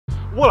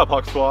What up,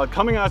 Huck Squad?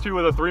 Coming at you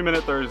with a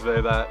 3-minute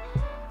Thursday that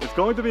is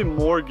going to be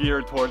more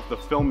geared towards the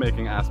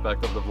filmmaking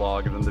aspect of the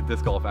vlog than the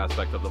disc golf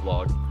aspect of the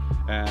vlog.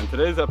 And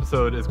today's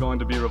episode is going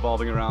to be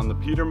revolving around the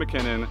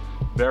McKinnon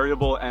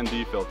variable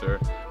ND filter,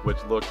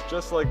 which looks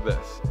just like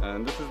this.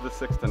 And this is the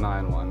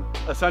 6:9 one.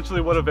 Essentially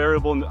what a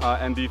variable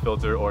ND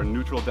filter or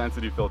neutral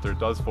density filter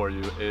does for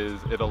you is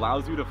it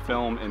allows you to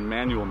film in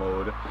manual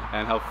mode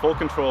and have full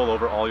control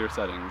over all your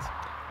settings.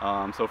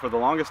 So for the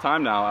longest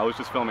time now, I was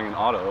just filming in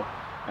auto,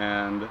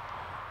 and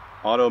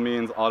auto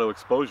means auto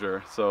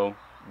exposure. So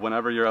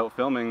whenever you're out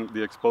filming,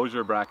 the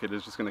exposure bracket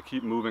is just going to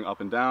keep moving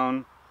up and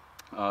down.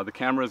 The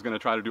camera is going to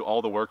try to do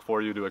all the work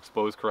for you to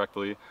expose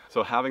correctly.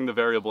 So having the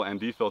variable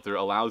ND filter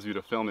allows you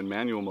to film in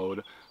manual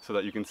mode so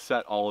that you can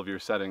set all of your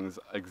settings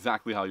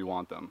exactly how you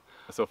want them.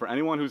 So for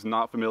anyone who's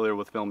not familiar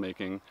with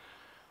filmmaking,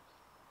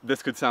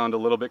 this could sound a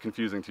little bit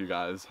confusing to you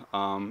guys,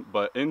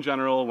 but in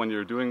general, when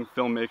you're doing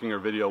filmmaking or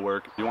video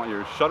work, you want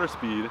your shutter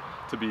speed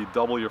to be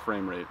double your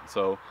frame rate.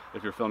 So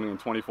if you're filming in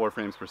 24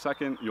 frames per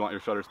second, you want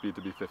your shutter speed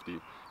to be 50.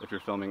 If you're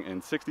filming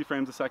in 60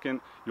 frames a second,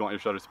 you want your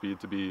shutter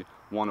speed to be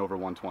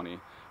 1/120.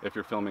 If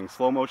you're filming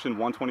slow motion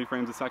 120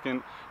 frames a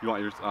second, you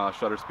want your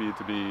shutter speed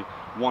to be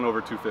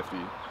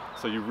 1/250.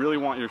 So you really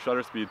want your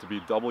shutter speed to be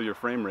double your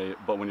frame rate,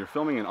 but when you're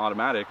filming in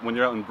automatic, when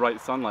you're out in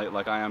bright sunlight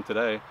like I am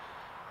today,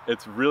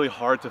 it's really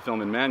hard to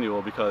film in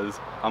manual because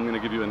I'm going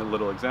to give you a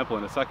little example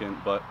in a second,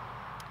 but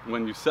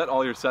when you set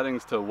all your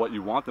settings to what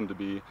you want them to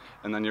be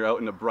and then you're out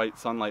in a bright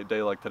sunlight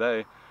day like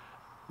today,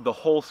 the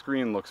whole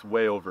screen looks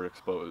way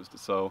overexposed.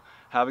 So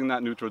having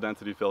that neutral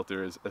density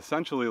filter is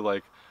essentially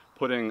like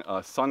putting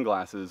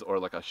sunglasses or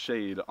like a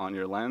shade on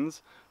your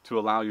lens to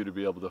allow you to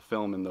be able to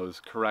film in those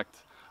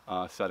correct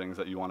settings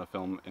that you want to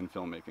film in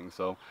filmmaking.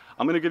 So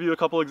I'm going to give you a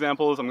couple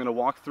examples. I'm going to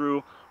walk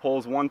through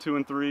holes 1, 2,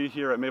 and 3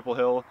 here at Maple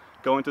Hill,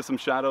 go into some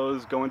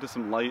shadows, go into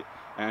some light,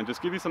 and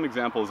just give you some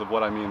examples of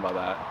what I mean by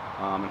that.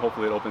 And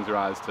hopefully it opens your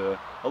eyes to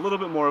a little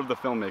bit more of the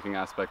filmmaking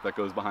aspect that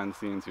goes behind the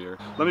scenes here.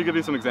 Let me give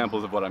you some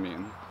examples of what I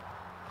mean.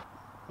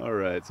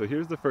 Alright, so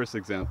here's the first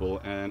example,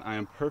 and I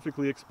am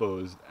perfectly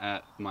exposed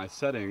at my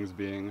settings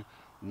being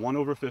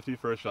 1/50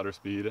 for a shutter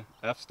speed,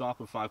 f-stop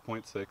of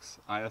 5.6,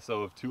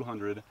 ISO of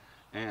 200,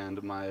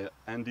 and my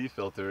ND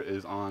filter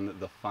is on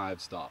the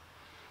 5-stop.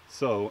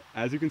 So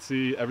as you can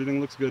see, everything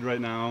looks good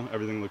right now,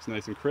 everything looks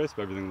nice and crisp,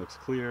 everything looks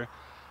clear.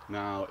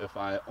 Now if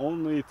I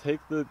only take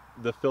the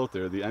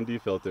filter, the ND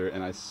filter,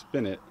 and I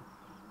spin it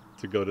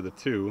to go to the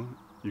 2,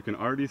 you can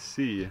already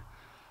see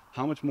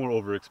how much more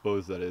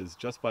overexposed that is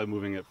just by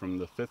moving it from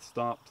the 5th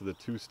stop to the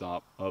 2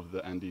 stop of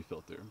the ND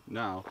filter.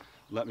 Now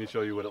let me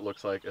show you what it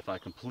looks like if I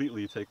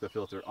completely take the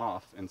filter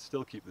off and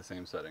still keep the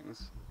same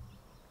settings.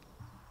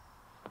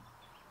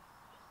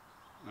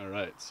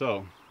 Alright,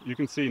 so you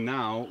can see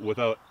now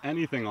without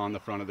anything on the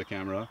front of the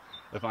camera,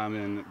 if I'm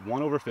in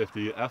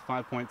 1/50,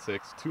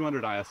 f5.6,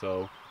 200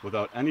 ISO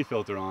without any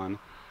filter on,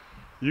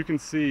 you can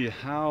see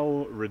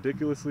how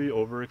ridiculously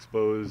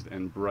overexposed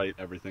and bright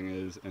everything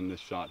is in this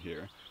shot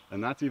here.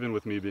 And that's even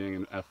with me being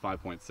in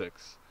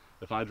f5.6.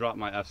 If I drop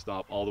my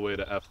f-stop all the way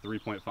to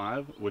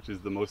f3.5, which is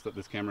the most that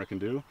this camera can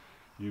do,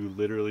 you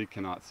literally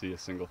cannot see a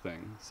single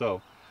thing.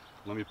 So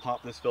let me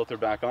pop this filter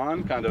back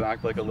on, kind of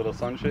act like a little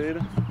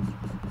sunshade.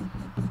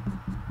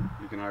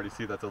 You can already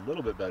see that's a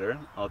little bit better.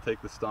 I'll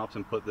take the stops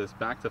and put this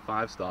back to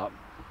 5-stop.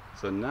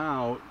 So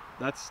now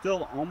that's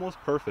still almost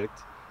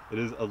perfect. It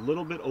is a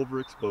little bit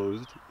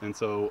overexposed, and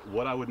so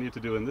what I would need to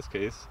do in this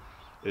case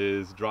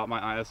is drop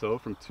my ISO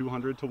from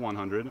 200 to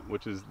 100,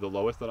 which is the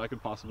lowest that I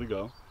could possibly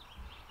go.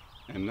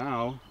 And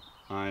now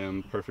I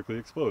am perfectly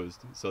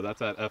exposed. So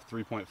that's at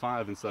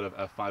f3.5 instead of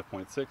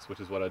f5.6,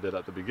 which is what I did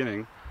at the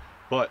beginning.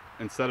 But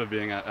instead of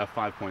being at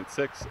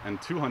f5.6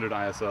 and 200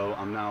 ISO,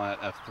 I'm now at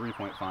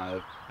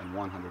f3.5 and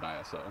 100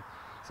 ISO.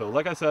 So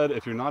like I said,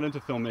 if you're not into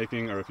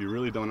filmmaking or if you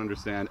really don't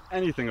understand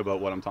anything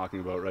about what I'm talking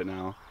about right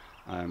now,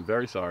 I'm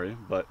very sorry,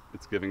 but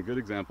it's giving good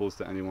examples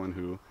to anyone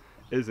who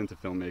is into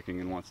filmmaking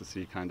and wants to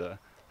see kind of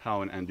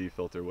how an ND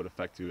filter would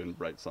affect you in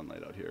bright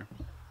sunlight out here.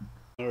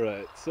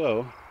 Alright,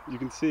 so you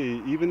can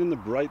see even in the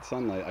bright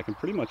sunlight, I can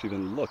pretty much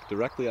even look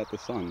directly at the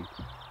sun.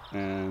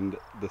 And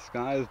the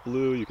sky is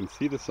blue, you can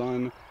see the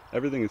sun,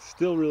 everything is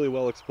still really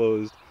well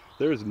exposed.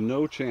 There is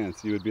no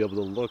chance you would be able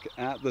to look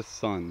at the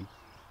sun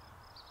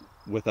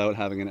without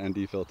having an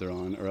ND filter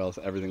on, or else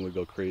everything would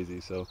go crazy.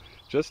 So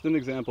just an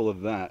example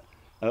of that.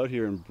 Out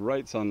here in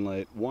bright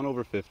sunlight,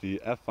 1/50,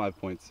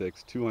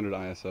 f5.6, 200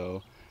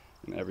 ISO,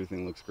 and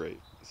everything looks great.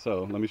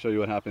 So let me show you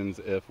what happens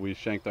if we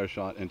shanked our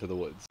shot into the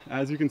woods.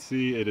 As you can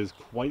see, it is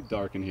quite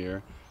dark in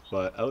here,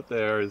 but out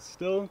there is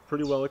still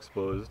pretty well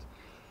exposed.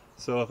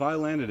 So if I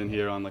landed in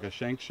here on like a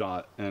shanked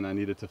shot and I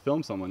needed to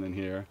film someone in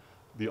here,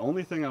 the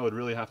only thing I would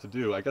really have to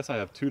do, I guess I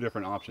have two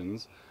different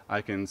options.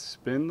 I can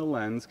spin the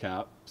lens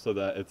cap so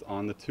that it's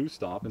on the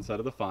 2-stop instead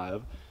of the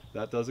 5.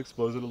 That does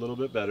expose it a little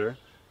bit better,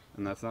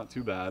 and that's not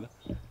too bad.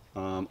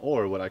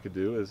 Or what I could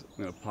do is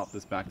pop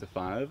this back to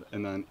 5,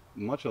 and then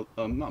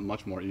not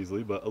much more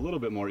easily, but a little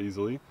bit more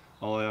easily,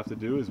 all I have to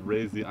do is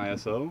raise the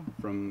ISO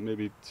from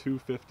maybe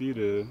 250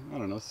 to, I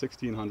don't know,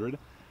 1600,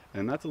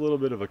 And that's a little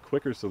bit of a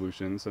quicker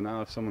solution. So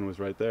now if someone was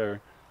right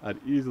there, I'd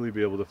easily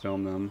be able to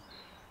film them,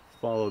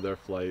 follow their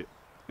flight,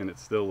 and it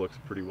still looks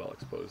pretty well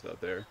exposed out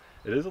there.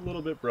 It is a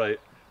little bit bright,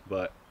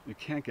 but you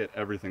can't get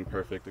everything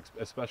perfect,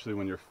 especially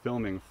when you're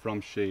filming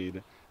from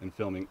shade and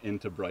filming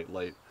into bright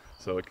light.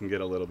 So it can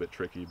get a little bit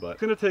tricky, but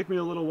it's gonna take me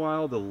a little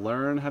while to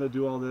learn how to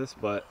do all this,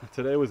 but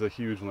today was a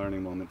huge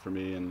learning moment for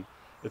me, and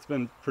it's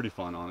been pretty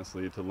fun,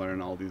 honestly, to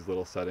learn all these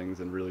little settings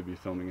and really be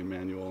filming in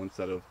manual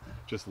instead of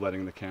just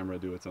letting the camera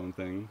do its own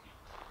thing.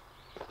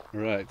 All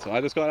right, so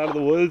I just got out of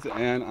the woods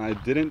and I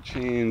didn't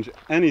change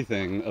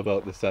anything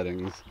about the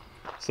settings.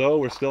 So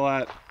we're still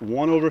at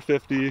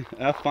 1/50,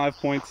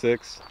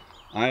 f5.6,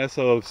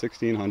 ISO of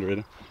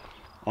 1600.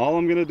 All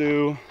I'm gonna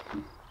do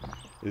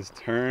is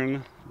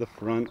turn the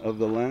front of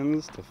the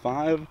lens to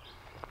 5,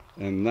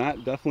 and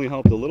that definitely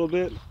helped a little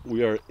bit.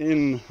 We are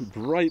in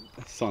bright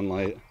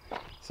sunlight,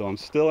 so I'm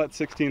still at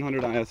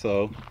 1600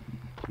 ISO.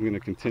 I'm gonna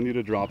continue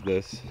to drop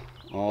this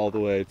all the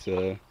way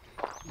to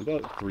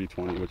about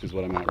 320, which is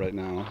what I'm at right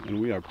now,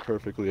 and we are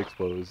perfectly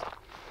exposed.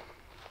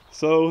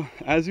 So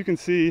as you can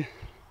see,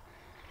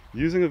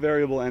 using a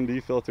variable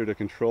ND filter to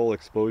control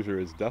exposure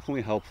is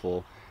definitely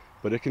helpful,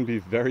 but it can be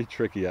very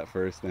tricky at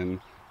first and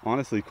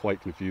honestly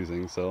quite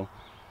confusing. So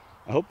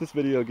I hope this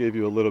video gave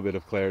you a little bit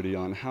of clarity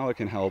on how it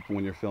can help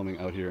when you're filming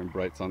out here in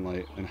bright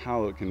sunlight, and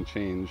how it can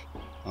change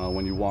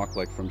when you walk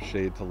like from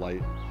shade to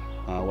light.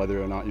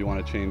 Whether or not you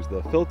want to change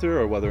the filter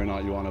or whether or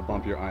not you want to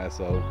bump your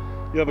ISO,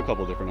 you have a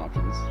couple different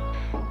options.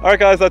 All right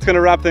guys, that's going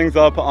to wrap things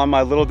up on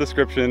my little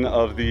description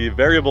of the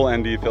variable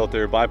ND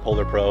filter by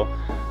PolarPro.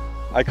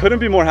 I couldn't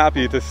be more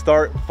happy to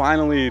start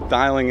finally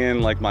dialing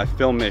in like my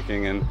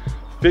filmmaking and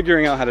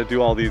figuring out how to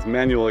do all these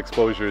manual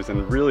exposures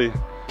and really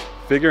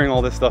figuring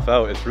all this stuff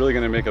out. It's really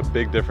going to make a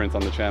big difference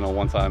on the channel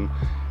once I'm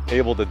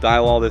able to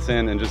dial all this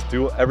in and just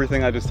do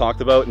everything I just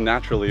talked about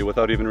naturally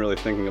without even really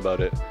thinking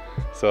about it.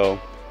 So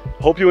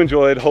hope you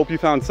enjoyed, hope you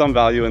found some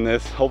value in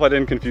this, hope I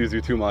didn't confuse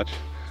you too much,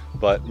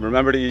 but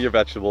remember to eat your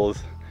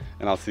vegetables,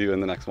 and I'll see you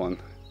in the next one.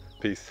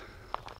 Peace.